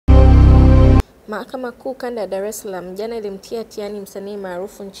Mahakama Kuu Kanda ya Dar es Salaam jana ilimtia hatiani msanii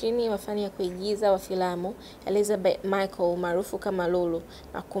maarufu nchini wa fani ya kuigiza wa filamu Elizabeth Michael maarufu kama Lulu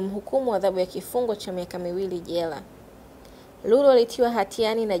na kumhukumu adhabu ya kifungo cha miaka 2 jela. Lulu alitiwa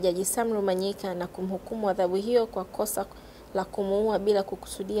hatiani na Jaji Sam Rumanyika na kumhukumu adhabu hiyo kwa kosa la kumuua bila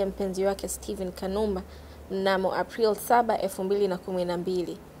kukusudia mpenzi wake Steven Kanumba mnamo April 7,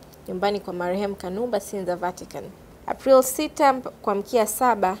 2012 nyumbani kwa marehemu Kanumba Sinza Vatican. April 6 kuamkia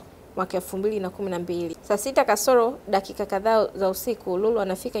 7 mwaka 2012. Saa 6 kasoro dakika kadhaa za usiku, Lulu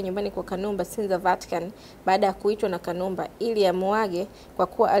anafika nyumbani kwa Kanumba Sinza Vatican baada ya kuitwa na Kanumba ili amuage kwa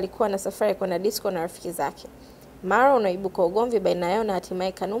kuwa alikuwa na safari kwenda disco na rafiki zake. Mara unaibuka ugomvi baina yao na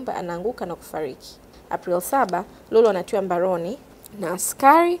hatimaye Kanumba anaanguka na kufariki. April 7, Lulu anatiwa mbaroni na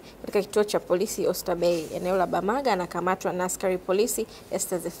askari katika kituo cha polisi Oysterbay, eneo la Bamaga, anakamatwa na askari polisi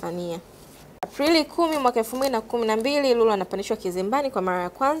Esther Zefania. Aprili 10 mwaka 2012, Lulu anapandishwa kizimbani kwa mara ya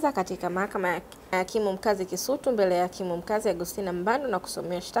kwanza katika mahakama ya hakimu mkazi Kisutu mbele ya hakimu mkazi Agustina Mbando na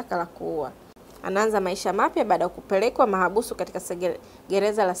kusomewa shtaka la kuua. Anaanza maisha mapya baada ya kupelekwa mahabusu katika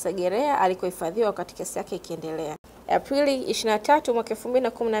gereza la Segerea alikohifadhiwa wakati kesi yake ikiendelea. Aprili 23 mwaka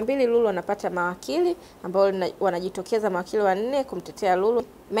 2012, Lulu anapata mawakili ambao wanajitokeza mawakili 4 kumtetea Lulu.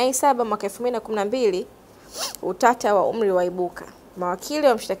 Mei 7 mwaka 2012, utata wa umri waibuka. Mawakili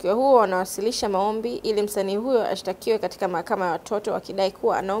wa mshtakiwa huo wanawasilisha maombi ili msanii huyo ashtakiwe katika mahakama ya watoto wakidai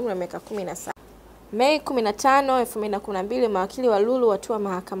kuwa ana umri wa miaka 17. Mei 15, 2012, mawakili wa Lulu watua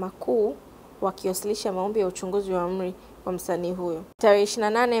mahakama kuu wakiwasilisha maombi ya uchunguzi wa umri wa msanii huyo. Tarehe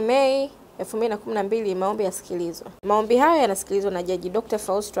 28 Mei 2012, maombi yasikilizwa. Maombi hayo yanasikilizwa na Jaji Dr.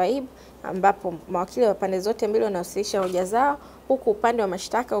 Faust Raib, ambapo mawakili wa pande zote mbili wanawasilisha hoja zao huku upande wa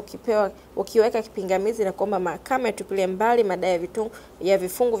mashtaka ukiweka kipingamizi na kuomba mahakama itupilie mbali madai ya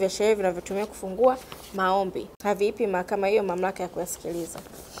vifungu vya sheria vinavyotumia kufungua maombi. Haviipi mahakama hiyo mamlaka ya kuyasikiliza.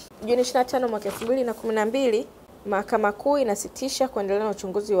 Juni 25 mwaka 2012, Mahakama Kuu inasitisha kuendelea na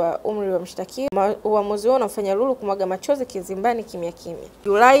uchunguzi wa umri wa mshtakiwa. Uamuzi huo unafanya Lulu kumwaga machozi kizimbani kimya kimya.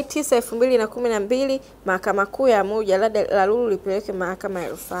 Julai 9, 2012, Mahakama Kuu yaamuru jalada la Lulu lipelekwe mahakama ya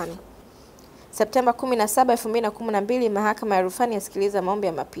rufani. Septemba 17, 2012, mahakama ya rufani yasikiliza maombi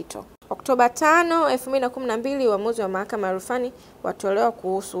ya mapito. Oktoba 5, 2012, uamuzi wa mahakama ya rufani watolewa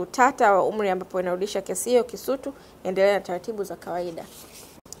kuhusu utata wa umri ambapo inarudisha kesi hiyo Kisutu endelea na taratibu za kawaida.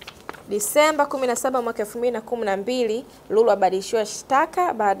 Disemba 17 mwaka 2012, Lulu abadilishiwa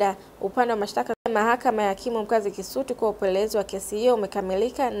shtaka baada upande wa mashtaka mahakama ya hakimu mkazi Kisutu kwa upelelezi wa kesi hiyo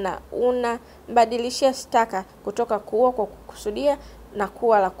umekamilika na unambadilishia shtaka kutoka kuua kwa kukusudia na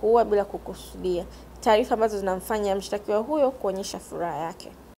kuwa la kuua bila kukusudia. Taarifa ambazo zinamfanya mshtakiwa huyo kuonyesha furaha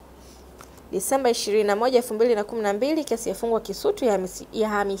yake. Disemba 21, 2012, kesi yafungwa Kisutu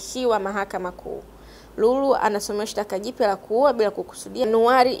yahamishiwa mahakama kuu. Lulu anasomewa shtaka jipya la kuua bila kukusudia.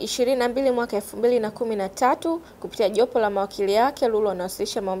 Januari 22 mwaka 2013, kupitia jopo la mawakili yake, Lulu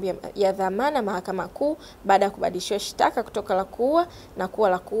anawasilisha maombi ya dhamana mahakama kuu baada ya kubadilishwa shtaka kutoka la kuua na kuwa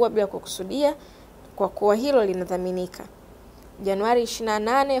la kuua bila kukusudia kwa kuwa hilo linadhaminika. Januari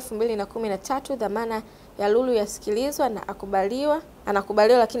 28, 2013, dhamana ya Lulu yasikilizwa na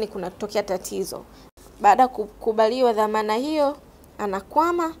anakubaliwa lakini kunatokea tatizo. Baada ya kukubaliwa dhamana hiyo,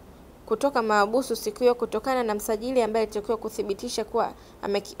 anakwama kutoka mahabusu siku hiyo kutokana na msajili ambaye alitakiwa kuthibitisha kuwa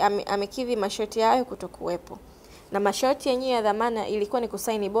amekidhi masharti hayo kutokuwepo. Na masharti yenyewe ya dhamana ilikuwa ni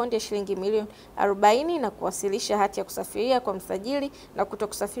kusaini bondi ya shilingi milioni 40 na kuwasilisha hati ya kusafiria kwa msajili na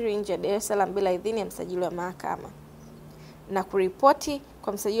kutokusafiri nje ya Dar es Salaam bila idhini ya msajili wa mahakama. Na kuripoti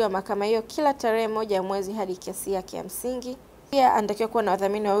kwa msajili wa mahakama hiyo kila tarehe 1 ya mwezi hadi kesi yake ya msingi. Pia anatakiwa kuwa na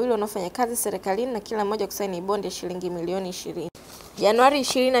wadhamini wawili wanaofanya kazi serikalini na kila mmoja kusaini bondi ya shilingi milioni 20. Januari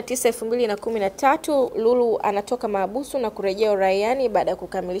 29, 2013, Lulu anatoka mahabusu na kurejea uraiani baada ya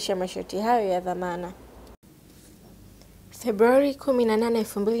kukamilisha masharti hayo ya dhamana. Februari 18,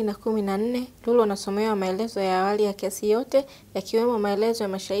 2014, Lulu anasomewa maelezo ya awali ya kesi yote yakiwemo maelezo ya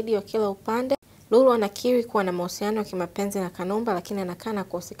mashahidi wa kila upande. Lulu anakiri kuwa na mahusiano ya kimapenzi na Kanumba lakini anakana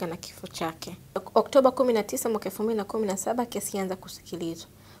kuhusika na kifo chake. Oktoba 19 mwaka 2017, kesi ianza kusikilizwa.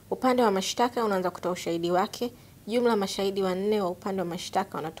 Upande wa mashtaka unaanza kutoa ushahidi wake. Jumla mashahidi 4 wa upande wa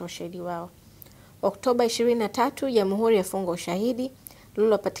mashtaka wanatoa ushahidi wao. Oktoba 23, Jamhuri yafunga ushahidi.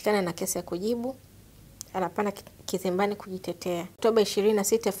 Lulu apatikana na kesi ya kujibu. Anapanda kizimbani kujitetea. Oktoba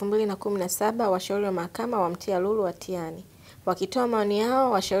 26, 2017, washauri wa mahakama wamtia Lulu hatiani. Wakitoa maoni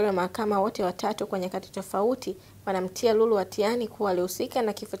yao, washauri wa mahakama wote watatu kwa nyakati tofauti wanamtia Lulu hatiani kuwa alihusika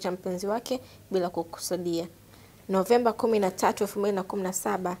na kifo cha mpenzi wake bila kukusudia. Novemba 13,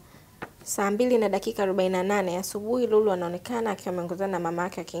 2017, saa 2:48 asubuhi, Lulu anaonekana akiwa ameongozana na mama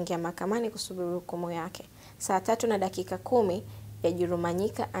yake akiingia mahakamani kusubiri hukumu yake. Saa 3:10 Jaji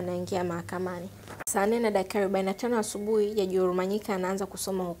Rumanyika anaingia mahakamani. Saa 4 na dakika 45 asubuhi, Jaji Rumanyika anaanza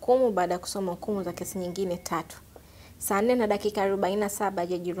kusoma hukumu baada ya kusoma hukumu za kesi nyingine 3. Saa 4 na dakika 47,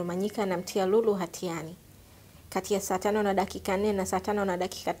 Jaji Rumanyika anamtia Lulu hatiani. Kati ya saa 5 na dakika 4 na saa 5 na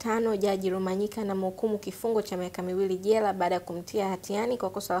dakika 5, Jaji Rumanyika anamhukumu kifungo cha miaka 2 jela baada ya kumtia hatiani kwa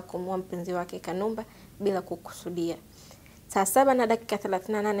kosa la kumuua mpenzi wake Kanumba bila kukusudia. Saa 7 na dakika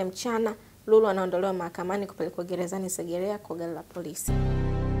 38 mchana, Lulu anaondolewa mahakamani kupelekwa gerezani Segerea kwa gari la polisi.